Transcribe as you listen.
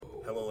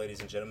Hello, ladies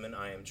and gentlemen.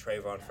 I am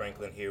Trayvon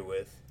Franklin here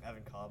with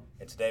Evan Cobb.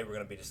 and today we're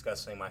going to be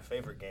discussing my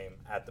favorite game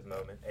at the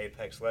moment,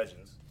 Apex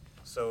Legends.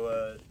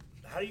 So,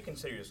 how do you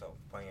consider yourself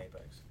playing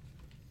Apex?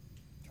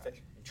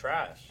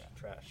 Trash.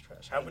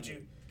 How would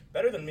you?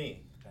 Better than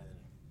me. Better than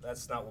you.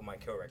 That's not what my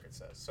kill record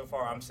says. So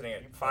far, I'm sitting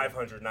at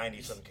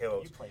 590 some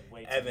kills. You play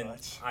way too Evan,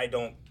 much. I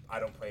don't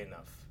play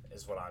enough.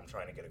 Is what I'm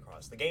trying to get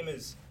across. The game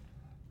is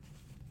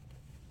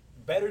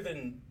better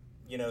than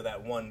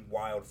that one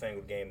wild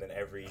fangled game that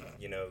every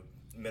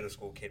middle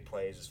school kid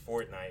plays is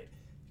Fortnite,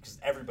 because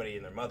everybody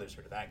and their mother's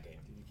heard of that game.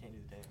 Dude, you can't do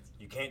the dance.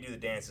 You can't do the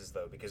dances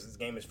though, because this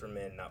game is for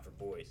men, not for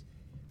boys.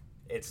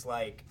 It's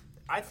like,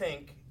 I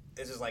think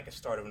this is like a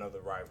start of another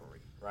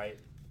rivalry, right?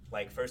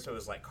 Like first it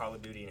was like Call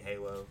of Duty and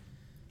Halo, And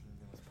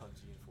then it was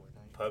PUBG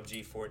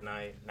and Fortnite.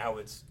 Fortnite. Now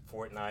it's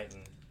Fortnite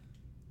and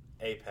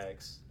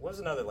Apex. What was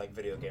another like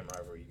video game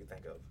rivalry you could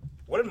think of?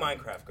 What did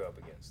Minecraft go up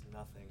against?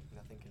 Nothing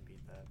can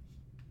beat that.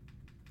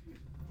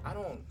 I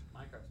don't.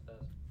 Minecraft's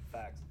best.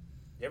 Facts.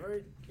 You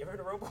ever heard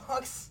of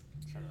Roblox?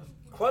 Shut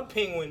up. Club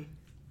Penguin.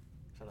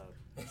 Shut up.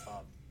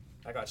 Stop.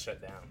 I got shut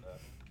down though.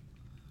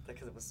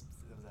 Because it was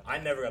that I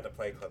never got to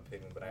play Club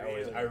Penguin, but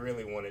Really? I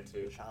really wanted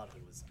to. Your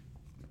childhood was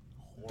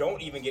horrible.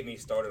 Don't even get me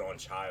started on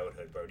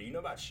childhood, bro. Do you know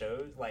about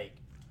shows? Like,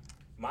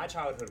 my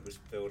childhood was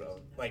filled of,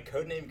 like,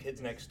 Codename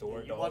Kids Next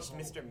Door. You dog. watched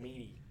Mr.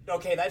 Meaty.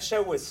 Okay, that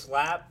show was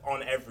slap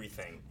on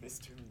everything.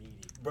 Mr. Meaty.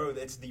 Bro,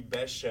 it's the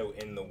best show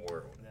in the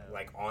world. No.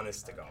 Like,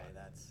 honest to Okay, God.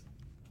 that's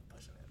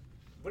pushing it.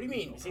 What do you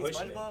mean, You seen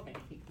pushing SpongeBob? it?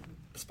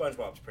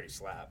 SpongeBob's pretty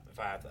slap, if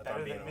I'm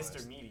Better being than honest.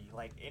 Mr. Meaty.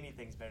 Like,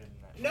 anything's better than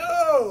that.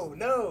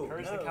 No.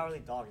 Courage the Cowardly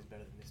Dog is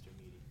better than Mr.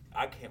 Meaty.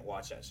 I can't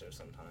watch that show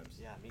sometimes.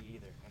 Yeah, me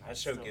either. And That I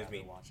show still gives have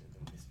me- to watch it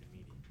than Mr.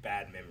 Meaty.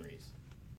 Bad memories.